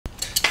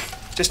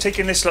Just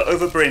taking this lot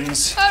over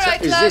Bryn's. All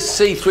right, Is this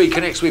C3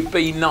 connects with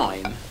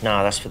B9?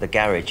 No, that's for the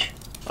garage.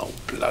 Oh,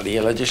 bloody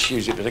hell, I just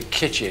use it for the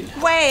kitchen.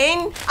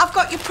 Gwen, I've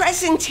got your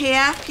present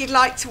here, if you'd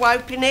like to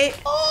open it.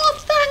 Oh,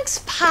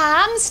 thanks,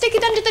 Pam. Stick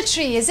it under the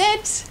tree, is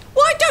it?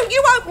 Why don't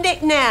you open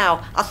it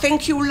now? I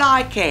think you'll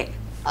like it.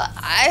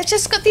 I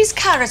just got these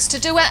carrots to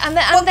do it, and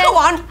then... Well, go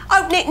on,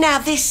 open it now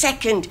this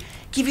second.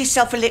 Give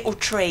yourself a little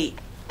treat.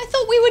 I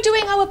thought we were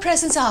doing our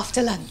presents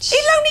after lunch.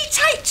 It'll only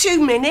take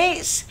 2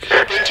 minutes.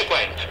 Bring to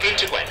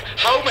Gwen.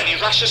 How many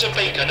rashers of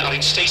bacon are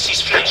in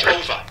Stacey's fridge?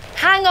 Over.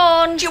 Hang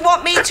on. Do you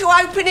want me to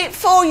open it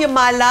for you,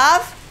 my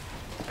love?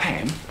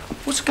 Pam,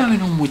 what's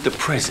going on with the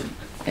present?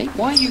 Hey,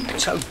 why are you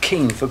so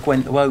keen for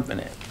Gwen to open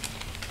it?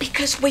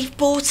 Because we've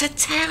bought her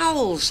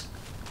towels.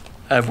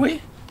 Have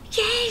we?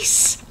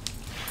 Yes.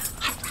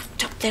 I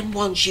wrapped up them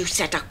ones you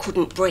said I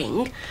couldn't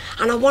bring,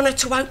 and I want her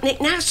to open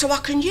it now so I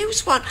can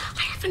use one.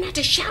 I haven't had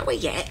a shower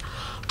yet.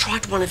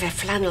 Tried one of her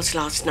flannels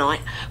last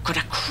night. Could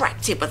have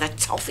cracked it with a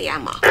toffee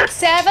hammer.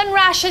 7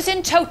 rashers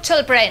in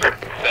total, Bryn.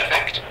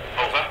 Perfect.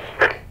 Over.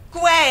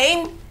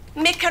 Gwen,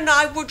 Mick and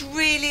I would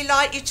really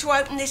like you to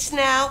open this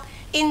now,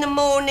 in the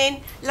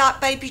morning, like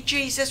baby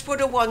Jesus would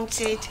have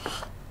wanted.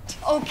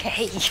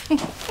 OK.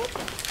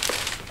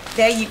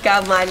 There you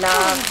go, my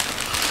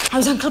love.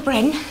 How's Uncle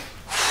Bryn?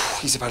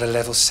 He's about a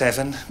level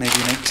 7, maybe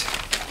an 8.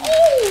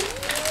 Oh,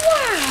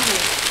 wow.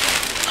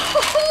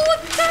 Oh,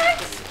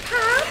 thanks,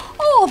 Pam.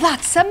 Oh,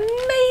 that's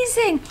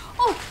amazing.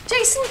 Oh,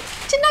 Jason,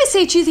 didn't I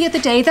say to you the other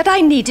day that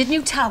I needed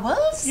new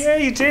towels? Yeah,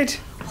 you did.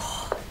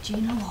 Do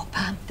you know what,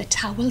 Pam? The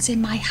towels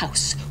in my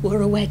house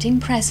were a wedding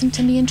present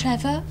to me and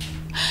Trevor.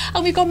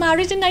 And we got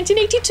married in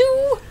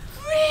 1982.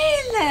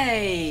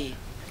 Really?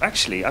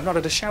 Actually, I've not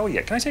had a shower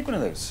yet. Can I take one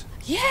of those?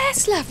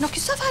 Yes, love. Knock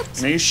yourself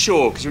out. Are you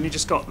sure? Because you only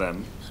just got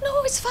them.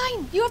 No, it's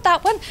fine. You have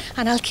that one,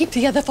 and I'll keep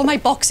the other for my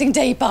Boxing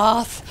Day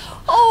bath.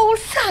 Oh,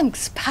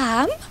 thanks,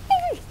 Pam.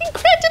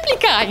 Incredibly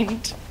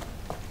kind.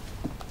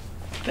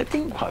 That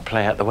didn't quite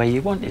play out the way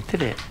you wanted,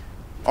 did it?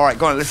 All right,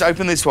 go on, let's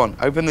open this one.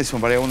 Open this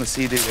one, buddy. I want to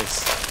see you do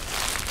this.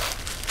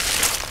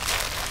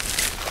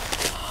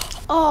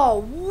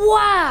 Oh,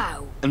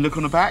 wow. And look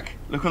on the back.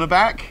 Look on the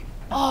back.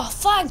 Oh,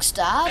 thanks,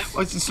 Dad.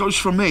 Well, it's not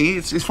just from me.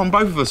 It's from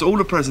both of us. All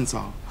the presents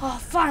are. Oh,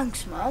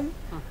 thanks, Mum.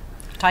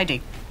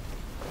 Tidy.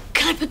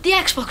 Can I put the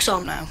Xbox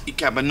on now? You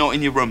can, but not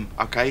in your room,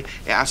 OK? It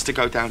has to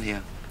go down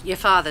here. Your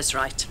father's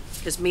right,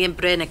 because me and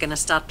Bryn are going to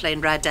start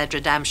playing Red Dead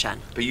Redemption.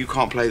 But you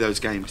can't play those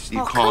games. You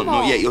Oh, can't. come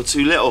Not on. yet. You're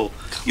too little.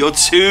 You're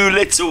too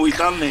little. We've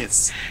done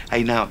this.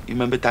 Hey, now, you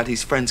remember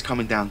Daddy's friend's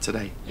coming down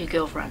today? Your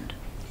girlfriend.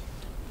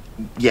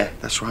 Yeah,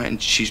 that's right.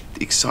 And she's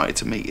excited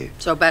to meet you.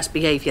 So best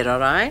behaviour, all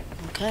right?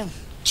 Okay.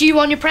 Do you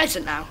want your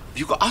present now? Have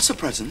you got us a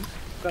present?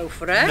 Go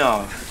for it.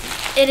 No.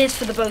 It is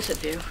for the both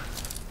of you.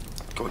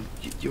 Go on.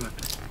 You open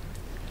it.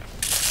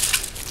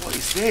 What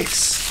is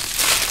this?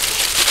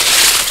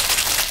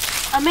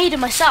 I made it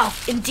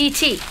myself in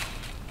DT.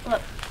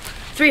 Look,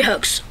 3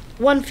 hooks.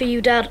 One for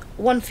you, Dad,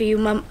 one for you,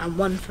 Mum, and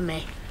one for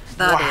me.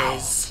 That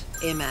is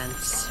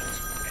immense.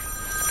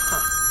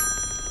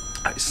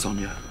 It's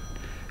Sonia.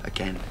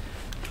 Again.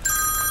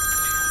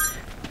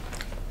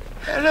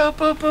 Hello,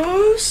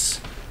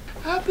 boo-boos.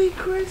 Happy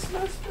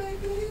Christmas,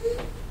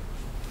 baby.